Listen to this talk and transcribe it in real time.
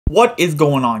What is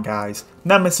going on, guys?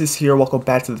 Nemesis here, welcome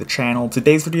back to the channel.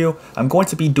 Today's video, I'm going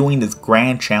to be doing this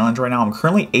grand challenge right now. I'm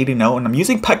currently 8-0 and I'm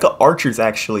using Pekka Archers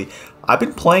actually. I've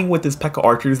been playing with this Pekka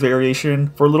Archers variation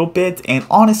for a little bit and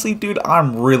honestly, dude,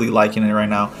 I'm really liking it right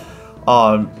now.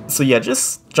 So yeah,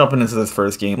 just jumping into this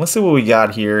first game. Let's see what we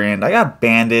got here. And I got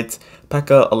Bandit,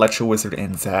 Pekka, Electro Wizard,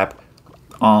 and Zap.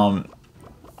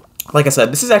 Like I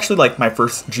said, this is actually like my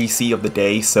first GC of the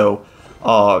day, so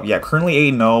yeah, currently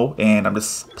 8-0, and I'm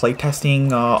just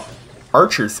playtesting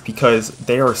Archers because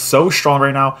they are so strong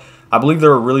right now. I believe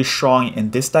they're really strong in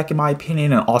this deck in my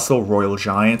opinion, and also Royal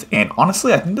Giant. And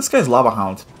honestly, I think this guy's Lava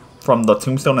Hound from the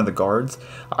Tombstone and the Guards.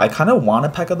 I kind of want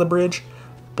to Pekka the bridge,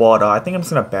 but I think I'm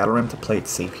just going to battle him to play it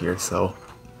safe here, so.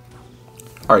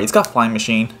 Alright, he's got Flying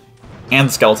Machine and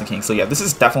the Skeleton King, so yeah, this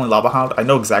is definitely Lava Hound. I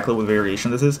know exactly what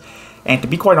variation this is. And to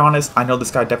be quite honest, I know this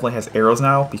guy definitely has arrows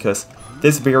now because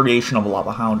this variation of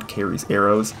Lava Hound carries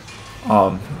arrows.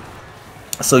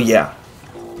 So yeah,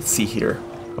 let's see here.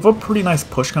 I have a pretty nice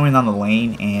push coming down the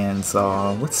lane, and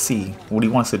let's see what he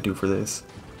wants to do for this.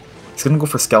 He's gonna go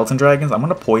for Skeleton Dragons. I'm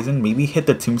gonna poison, maybe hit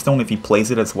the Tombstone if he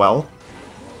plays it as well.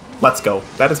 Let's go.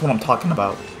 That is what I'm talking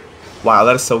about. Wow,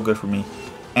 that is so good for me.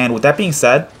 And with that being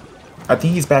said, I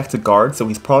think he's back to guard, so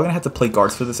he's probably gonna have to play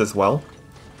guards for this as well.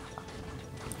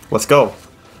 Let's go.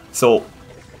 So,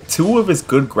 two of his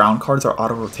good ground cards are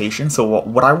out of rotation. So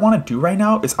what I want to do right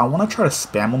now is I want to try to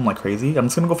spam him like crazy. I'm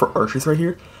just going to go for Archers right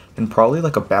here. And probably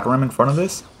like a Battle Ram in front of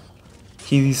this.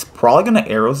 He's probably going to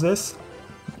arrows this.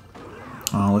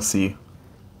 Let's see.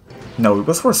 No, he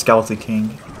goes for a Skeleton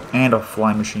King and a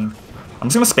Flying Machine. I'm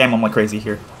just going to spam him like crazy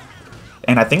here.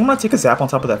 And I think I'm going to take a Zap on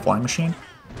top of that Flying Machine.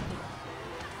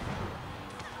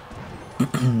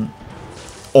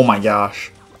 Oh my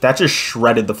gosh. That just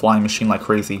shredded the Flying Machine like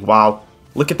crazy. Wow.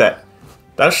 Look at that.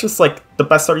 That's just like the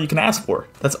best start you can ask for.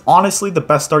 That's honestly the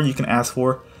best start you can ask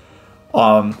for.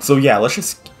 So yeah,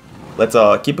 let's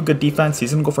keep a good defense. He's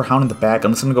gonna go for Hound in the back.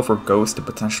 I'm just gonna go for Ghost to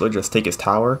potentially just take his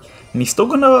tower. And he's still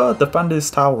gonna defend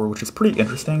his tower, which is pretty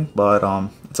interesting, but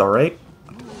it's alright.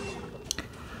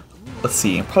 Let's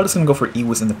see. I'm probably just gonna go for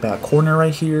Ewiz in the back corner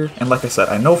right here. And like I said,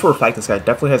 I know for a fact this guy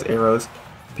definitely has arrows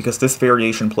because this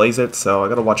variation plays it, so I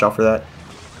gotta watch out for that.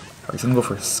 Alright, so I'm going to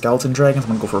go for Skeleton Dragons. I'm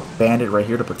going to go for Bandit right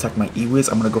here to protect my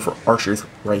Ewiz. I'm going to go for Archers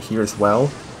right here as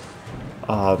well.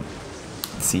 Let's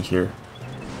see here.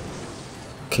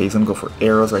 Okay, he's going to go for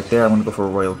arrows right there. I'm going to go for a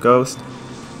Royal Ghost.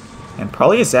 And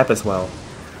probably a Zap as well.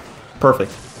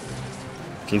 Perfect.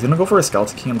 Okay, he's going to go for a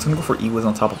Skeleton King. I'm just going to go for Ewiz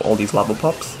on top of all these Lava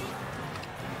Pups.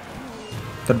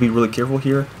 Gotta be really careful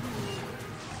here.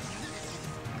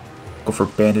 Go for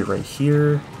Bandit right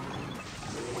here.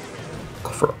 Go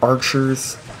for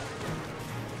Archers.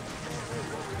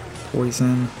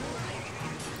 Poison.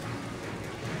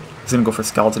 He's gonna go for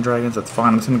Skeleton Dragons, that's fine.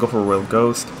 I'm just gonna go for a Royal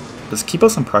Ghost. Just keep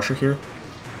us some pressure here.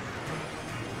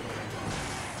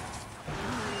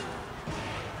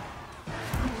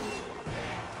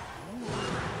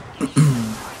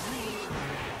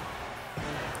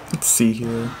 Let's see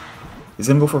here. He's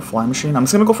gonna go for a Flying Machine. I'm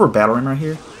just gonna go for a Battle Ram right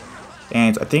here.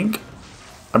 And I think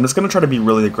I'm just gonna try to be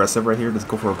really aggressive right here. Just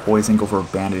go for a Poison, go for a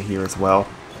Bandit here as well.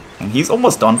 And he's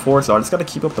almost done for, so I just gotta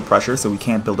keep up the pressure so we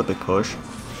can't build a big push.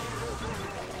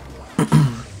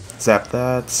 Zap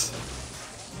that.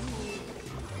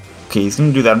 Okay, he's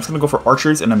gonna do that. I'm just gonna go for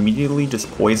Archers and immediately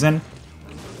just Poison.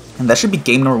 And that should be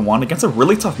game number 1 against a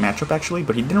really tough matchup actually,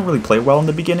 but he didn't really play well in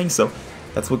the beginning, so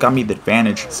that's what got me the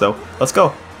advantage. So let's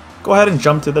go. Go ahead and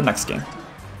jump to the next game.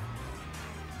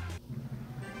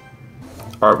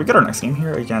 Alright, we got our next game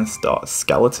here against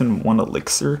Skeleton 1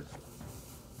 Elixir.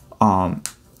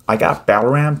 I got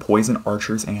Battle Ram, Poison,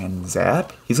 Archers, and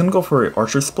Zap. He's gonna go for an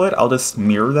Archer split. I'll just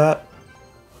mirror that.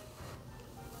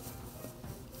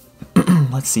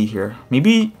 Let's see here.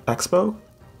 Maybe Expo?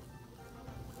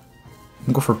 I'm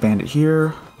gonna go for Bandit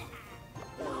here.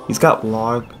 He's got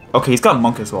Log. Okay, he's got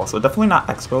Monk as well, so definitely not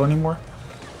Expo anymore.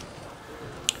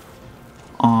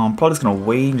 Probably just gonna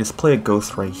wait and just play a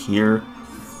Ghost right here.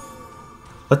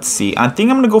 Let's see. I think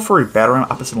I'm going to go for a Battle Ram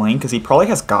opposite lane because he probably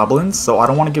has Goblins, so I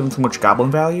don't want to give him too much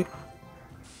Goblin value.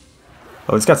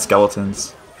 Oh, he's got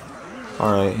Skeletons.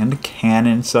 Alright, and a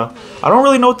Cannon, so I don't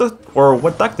really know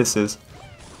what deck this is. I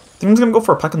think I'm just going to go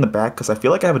for a Pekka in the back because I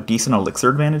feel like I have a decent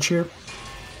Elixir advantage here.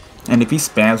 And if he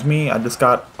spams me, I just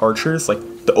got Archers, like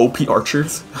the OP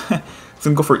Archers. So I'm going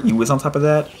to go for Ewiz on top of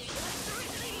that.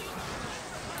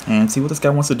 And see what this guy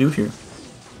wants to do here.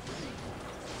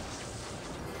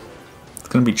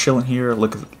 Gonna be chilling here.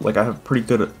 Look, like I have pretty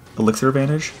good elixir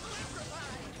advantage.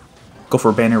 Go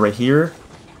for a Banner right here.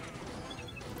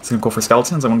 He's gonna go for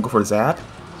Skeletons. I'm gonna go for Zap.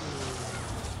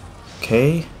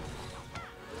 Okay.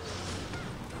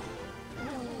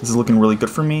 This is looking really good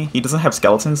for me. He doesn't have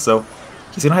skeletons, so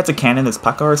he's gonna have to cannon this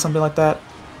Pekka or something like that.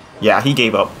 Yeah, he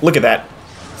gave up. Look at that.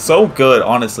 So good,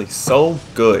 honestly. So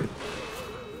good.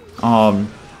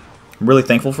 I'm really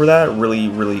thankful for that.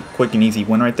 Really quick and easy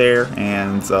win right there.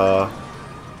 And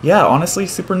yeah, honestly,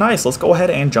 super nice. Let's go ahead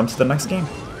and jump to the next game.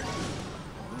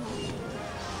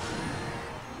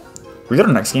 We got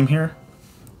our next game here.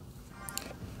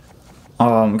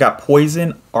 We got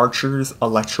Poison, Archers,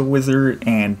 Electro Wizard,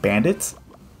 and Bandits.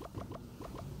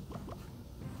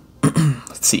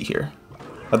 Let's see here.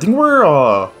 I think we're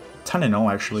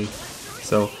 10-0 actually.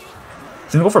 So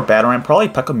he's gonna go for Battle Ram, probably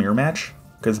Pekka Mirror Match,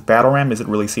 because Battle Ram isn't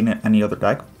really seen in any other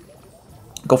deck.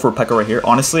 Go for Pekka right here.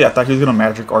 Honestly, I thought he was gonna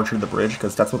Magic Archer the bridge,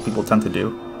 because that's what people tend to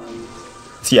do.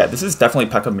 So yeah, this is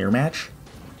definitely Pekka Mirror Match.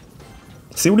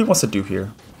 Let's see what he wants to do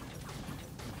here.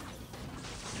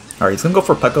 Alright, he's gonna go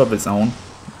for Pekka of his own.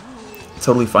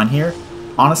 Totally fine here.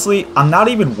 Honestly, I'm not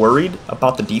even worried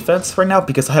about the defense right now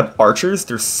because I have Archers.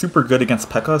 They're super good against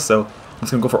Pekka, so I'm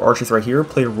just gonna go for Archers right here,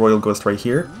 play a Royal Ghost right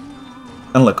here.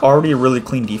 And look, already a really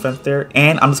clean defense there.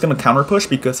 And I'm just gonna counter push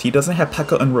because he doesn't have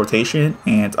Pekka in rotation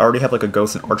and I already have like a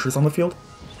Ghost and Archers on the field.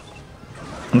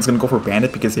 I'm just gonna go for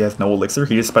Bandit because he has no Elixir.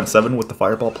 He just spent 7 with the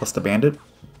Fireball plus the Bandit.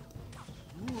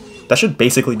 That should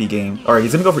basically be game. Alright,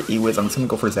 he's gonna go for Ewiz. I'm just gonna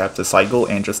go for Zap to cycle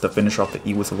and just to finish off the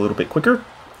Ewiz a little bit quicker.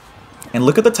 And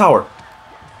look at the tower.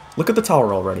 Look at the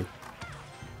tower already.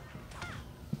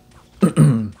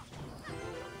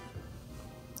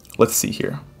 Let's see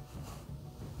here.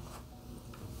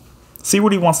 See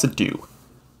what he wants to do.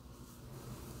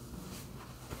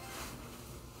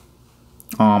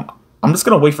 I'm just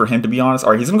gonna wait for him, to be honest.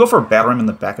 Alright, he's gonna go for a Battle Ram in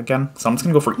the back again. So I'm just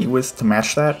gonna go for Ewiz to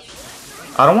match that.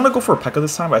 I don't want to go for a Pekka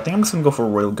this time, but I think I'm just gonna go for a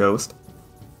Royal Ghost.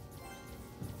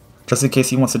 Just in case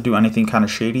he wants to do anything kind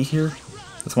of shady here.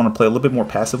 Just want to play a little bit more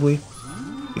passively.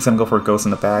 He's gonna go for a Ghost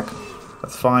in the back.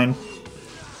 That's fine.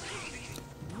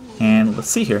 And let's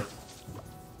see here.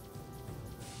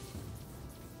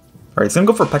 Alright, he's gonna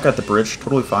go for Pekka at the bridge.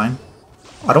 Totally fine.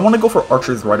 I don't want to go for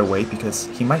Archers right away because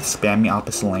he might spam me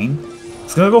opposite lane.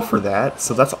 He's gonna go for that.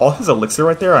 So that's all his Elixir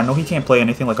right there. I know he can't play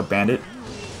anything like a Bandit.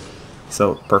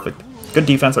 So, perfect. Good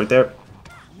defense right there.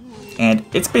 And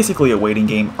it's basically a waiting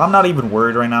game. I'm not even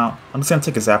worried right now. I'm just gonna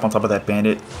take a Zap on top of that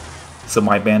Bandit. So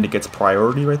my Bandit gets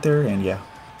priority right there. And yeah,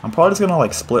 I'm probably just gonna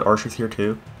like split Archers here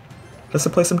too. Just to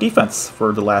play some defense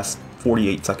for the last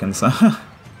 48 seconds.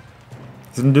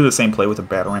 He's gonna do the same play with a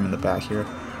Battle Ram in the back here.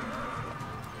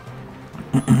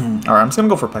 Alright, I'm just gonna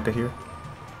go for Pekka here.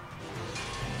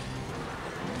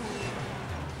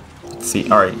 Let's see.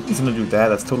 Alright, he's gonna do that.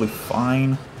 That's totally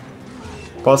fine.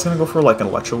 Probably just gonna go for like an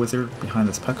Electro Wizard behind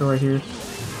this Pekka right here.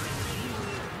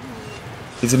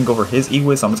 He's gonna go for his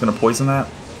Ewiz, so I'm just gonna poison that.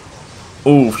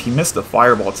 Ooh, he missed the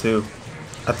Fireball too.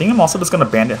 I think I'm also just gonna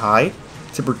Bandit high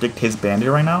to predict his Bandit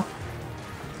right now.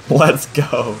 Let's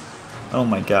go. Oh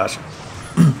my gosh.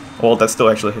 Well, that still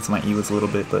actually hits my Ewiz a little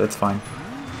bit, but it's fine.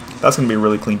 That's gonna be a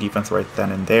really clean defense right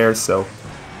then and there, so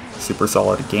super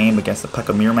solid game against the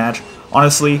Pekka Mirror Match.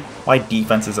 Honestly, my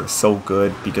defenses are so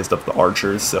good because of the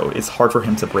Archers, so it's hard for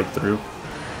him to break through.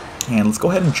 And let's go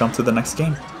ahead and jump to the next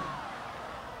game.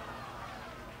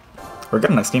 We're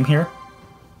got a next game here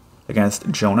against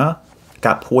Jonah.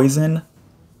 Got Poison,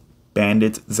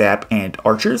 Bandit, Zap, and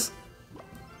Archers.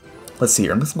 Let's see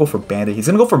here. I'm just gonna go for Bandit. He's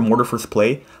gonna go for Mortar first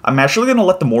play. I'm actually gonna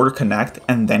let the Mortar connect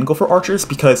and then go for Archers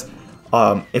because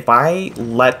if I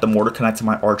let the Mortar connect to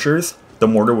my Archers, the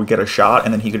Mortar would get a shot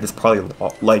and then he could just probably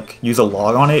like use a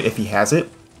log on it if he has it.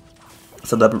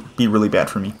 So that would be really bad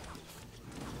for me.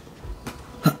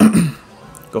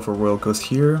 Go for Royal Ghost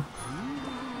here.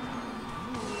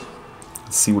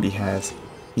 Let's see what he has.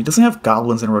 He doesn't have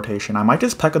Goblins in rotation. I might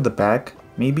just Pekka the back,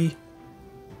 maybe.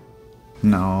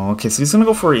 No, okay, so he's gonna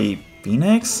go for a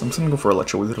Phoenix. I'm just gonna go for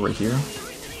Electro Wizard right here.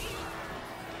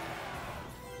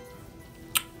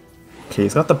 Okay,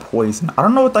 he's got the Poison. I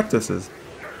don't know what deck this is.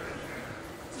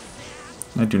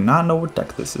 I do not know what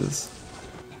deck this is.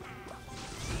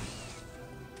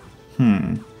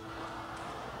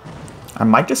 I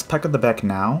might just Pekka the back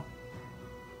now.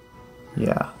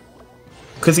 Yeah.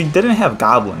 Because he didn't have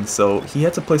Goblins, so he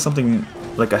had to play something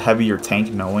like a heavier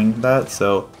tank knowing that,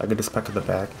 so I could just Pekka the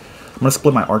back. I'm going to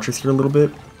split my Archers here a little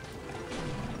bit.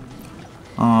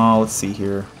 Let's see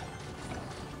here.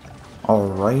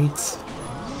 Alright.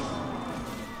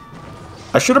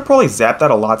 I should have probably zapped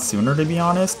that a lot sooner, to be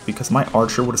honest, because my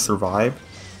Archer would have survived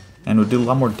and would do a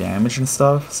lot more damage and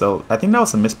stuff, so I think that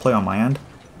was a misplay on my end.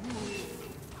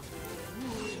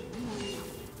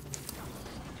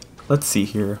 Let's see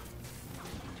here.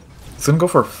 He's gonna go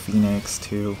for Phoenix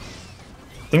too.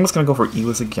 I think I'm just gonna go for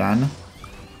Ewiz again.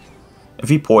 If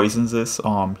he poisons this,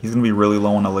 he's gonna be really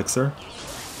low on elixir.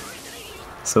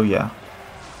 So yeah.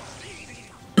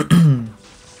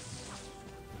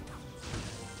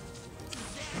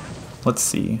 Let's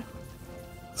see.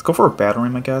 Let's go for a battle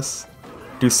ram, I guess.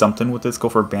 Do something with this. Go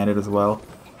for a bandit as well.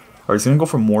 Or he's gonna go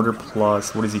for mortar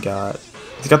plus. What does he got?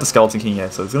 He's got the skeleton king, yeah.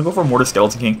 So he's gonna go for mortar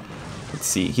skeleton king. Let's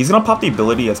see. He's gonna pop the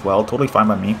ability as well. Totally fine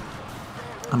by me.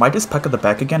 I might just Pekka the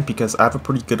back again because I have a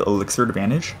pretty good elixir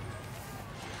advantage.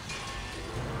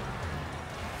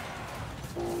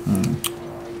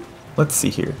 Let's see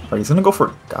here. Alright, he's gonna go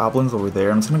for goblins over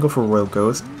there. I'm just gonna go for Royal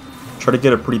Ghost. Try to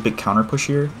get a pretty big counter push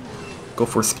here. Go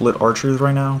for split archers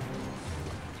right now.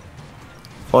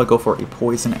 Probably go for a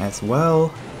poison as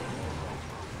well.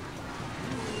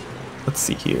 Let's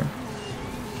see here.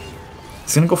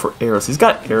 He's gonna go for arrows. He's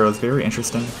got arrows, very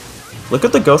interesting. Look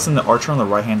at the ghost and the archer on the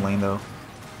right hand lane though.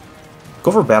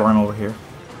 Go for battle ram over here.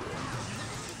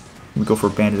 We go for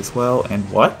bandit as well. And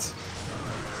what?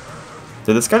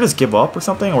 Did this guy just give up or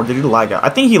something? Or did he lag out? I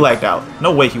think he lagged out.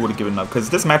 No way he would have given up because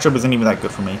this matchup isn't even that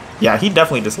good for me. Yeah, he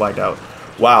definitely just lagged out.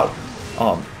 Wow.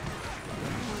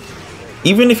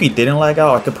 Even if he didn't lag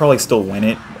out, I could probably still win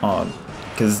it.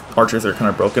 Because archers are kind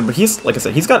of broken. But he's, like I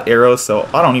said, he's got arrows, so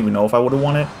I don't even know if I would have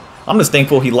won it. I'm just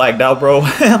thankful he lagged out, bro.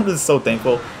 I'm just so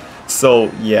thankful.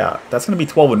 So, yeah, that's going to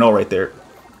be 12-0 right there.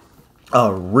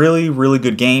 Really, really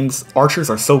good games. Archers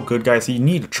are so good, guys. So you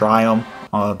need to try them.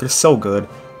 They're so good.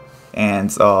 And,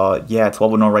 yeah,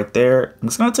 12-0 right there. I'm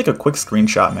just going to take a quick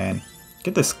screenshot, man.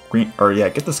 Get the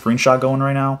screenshot going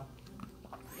right now.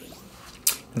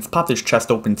 Let's pop this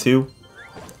chest open, too.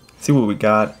 See what we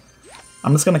got.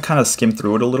 I'm just going to kind of skim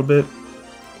through it a little bit.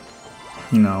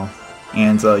 You know.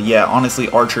 And, yeah, honestly,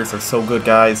 archers are so good,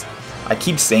 guys. I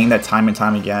keep saying that time and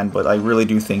time again, but I really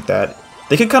do think that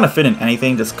they can kind of fit in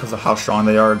anything just because of how strong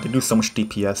they are. They do so much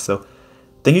DPS, so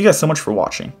thank you guys so much for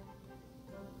watching.